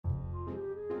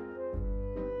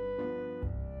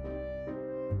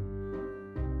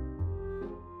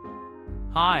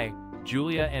Hi,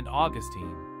 Julia and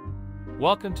Augustine.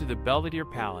 Welcome to the Belvedere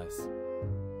Palace.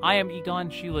 I am Klimpt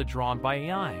and Schiele, drawn by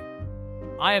AI.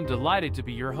 I am delighted to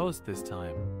be your host this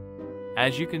time.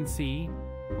 As you can see,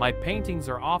 my paintings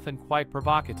are often quite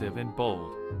provocative and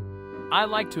bold. I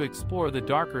like to explore the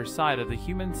darker side of the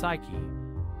human psyche,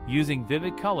 using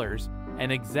vivid colors and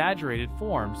exaggerated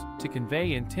forms to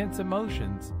convey intense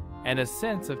emotions and a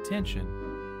sense of tension.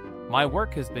 My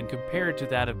work has been compared to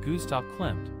that of Gustav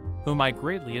Klimt, whom I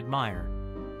greatly admire,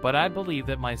 but I believe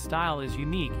that my style is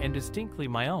unique and distinctly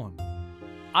my own.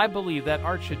 I believe that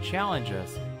art should challenge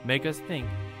us, make us think,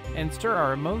 and stir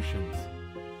our emotions.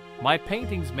 My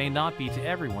paintings may not be to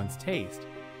everyone's taste,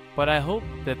 but I hope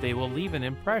that they will leave an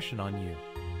impression on you,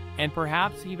 and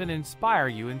perhaps even inspire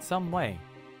you in some way.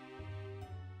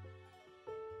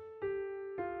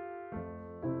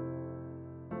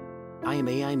 I am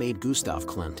AI made Gustav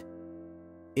Klimt.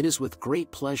 It is with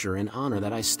great pleasure and honor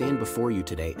that I stand before you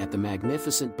today at the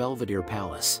magnificent Belvedere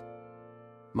Palace.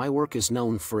 My work is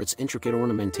known for its intricate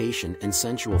ornamentation and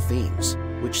sensual themes,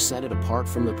 which set it apart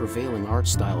from the prevailing art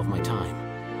style of my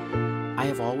time. I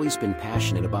have always been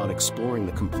passionate about exploring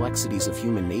the complexities of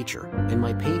human nature, and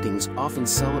my paintings often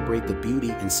celebrate the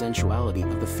beauty and sensuality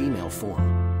of the female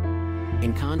form.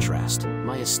 In contrast,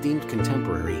 my esteemed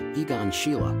contemporary, Klimpt and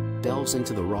Schiele, delves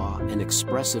into the raw and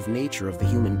expressive nature of the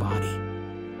human body.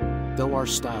 Though our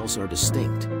styles are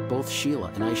distinct, both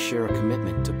Schiele and I share a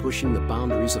commitment to pushing the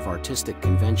boundaries of artistic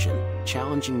convention,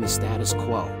 challenging the status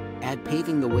quo, and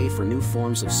paving the way for new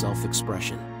forms of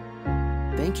self-expression.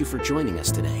 Thank you for joining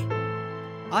us today.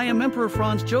 I am Emperor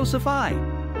Franz Joseph I.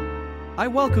 I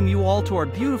welcome you all to our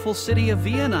beautiful city of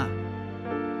Vienna.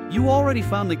 You already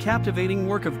found the captivating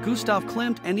work of Gustav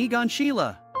Klimt and Klimpt and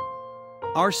Schiele.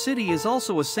 Our city is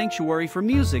also a sanctuary for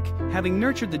music, having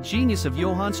nurtured the genius of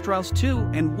Johann Strauss II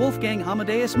and Wolfgang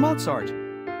Amadeus Mozart.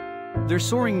 Their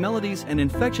soaring melodies and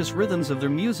infectious rhythms of their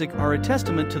music are a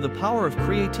testament to the power of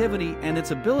creativity and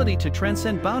its ability to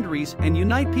transcend boundaries and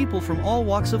unite people from all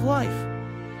walks of life.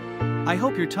 I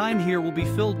hope your time here will be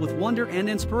filled with wonder and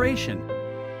inspiration.